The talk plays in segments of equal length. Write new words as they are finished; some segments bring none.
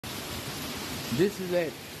This is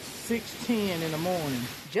at 6:10 in the morning.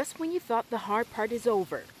 Just when you thought the hard part is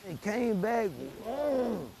over, It came back,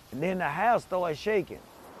 and then the house started shaking.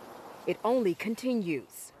 it only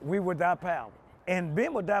continues. We without power. And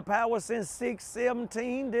been without power since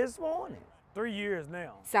 6/17 this morning. 3 years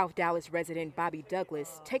now. South Dallas resident Bobby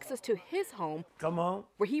Douglas takes us to his home Come on.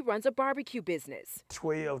 where he runs a barbecue business.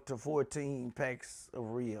 12 to 14 packs of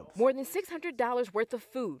ribs. More than $600 worth of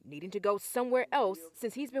food needing to go somewhere else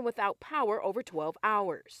since he's been without power over 12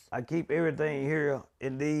 hours. I keep everything here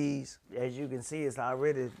in these. As you can see, it's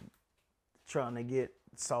already trying to get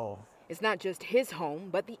soft. It's not just his home,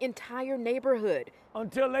 but the entire neighborhood.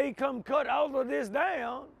 Until they come cut all of this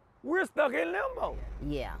down, we're stuck in limbo.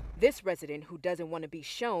 Yeah, This resident, who doesn't want to be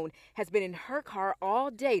shown, has been in her car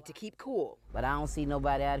all day to keep cool. but I don't see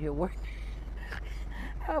nobody out here working.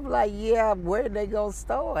 I'm like, yeah, where they gonna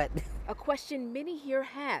start? A question many here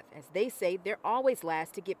have, as they say they're always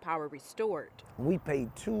last to get power restored. We pay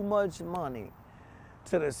too much money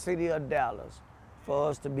to the city of Dallas for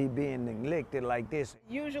us to be being neglected like this.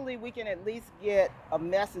 Usually we can at least get a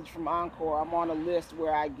message from Encore. I'm on a list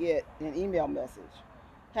where I get an email message.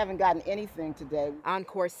 Haven't gotten anything today.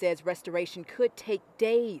 Encore says restoration could take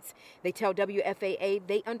days. They tell WFAA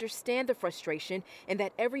they understand the frustration and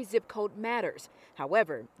that every zip code matters.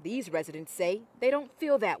 However, these residents say they don't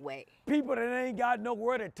feel that way. People that ain't got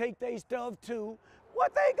nowhere to take their stuff to,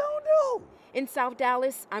 what they gonna do? In South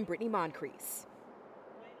Dallas, I'm Brittany Moncrief.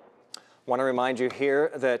 Want to remind you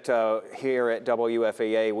here that here at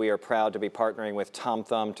WFAA, we are proud to be partnering with Tom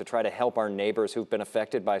Thumb to try to help our neighbors who've been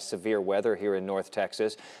affected by severe weather here in North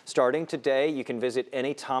Texas. Starting today, you can visit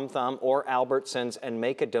any Tom Thumb or Albertsons and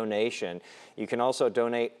make a donation. You can also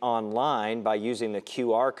donate online by using the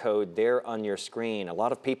QR code there on your screen. A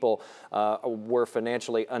lot of people were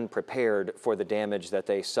financially unprepared for the damage that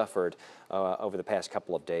they suffered over the past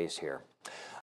couple of days here.